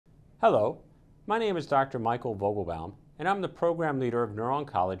Hello, my name is Dr. Michael Vogelbaum, and I'm the Program Leader of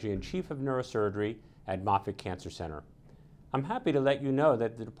Neuro-Oncology and Chief of Neurosurgery at Moffitt Cancer Center. I'm happy to let you know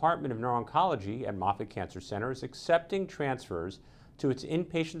that the Department of Neuro-Oncology at Moffitt Cancer Center is accepting transfers to its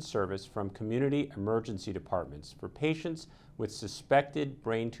inpatient service from community emergency departments for patients with suspected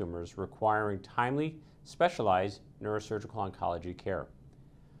brain tumors requiring timely, specialized neurosurgical oncology care.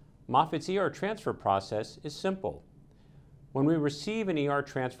 Moffitt's ER transfer process is simple. When we receive an ER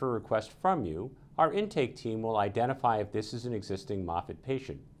transfer request from you, our intake team will identify if this is an existing Moffitt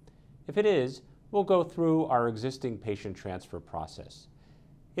patient. If it is, we'll go through our existing patient transfer process.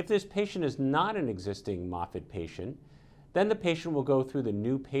 If this patient is not an existing Moffitt patient, then the patient will go through the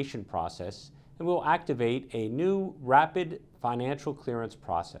new patient process and we'll activate a new rapid financial clearance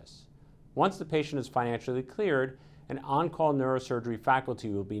process. Once the patient is financially cleared, an on-call neurosurgery faculty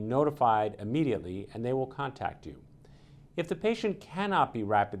will be notified immediately and they will contact you. If the patient cannot be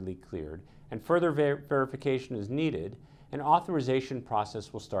rapidly cleared and further verification is needed, an authorization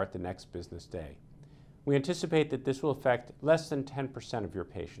process will start the next business day. We anticipate that this will affect less than 10% of your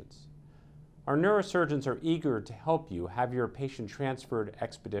patients. Our neurosurgeons are eager to help you have your patient transferred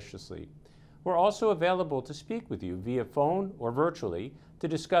expeditiously. We're also available to speak with you via phone or virtually to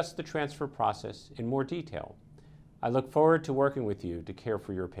discuss the transfer process in more detail. I look forward to working with you to care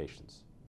for your patients.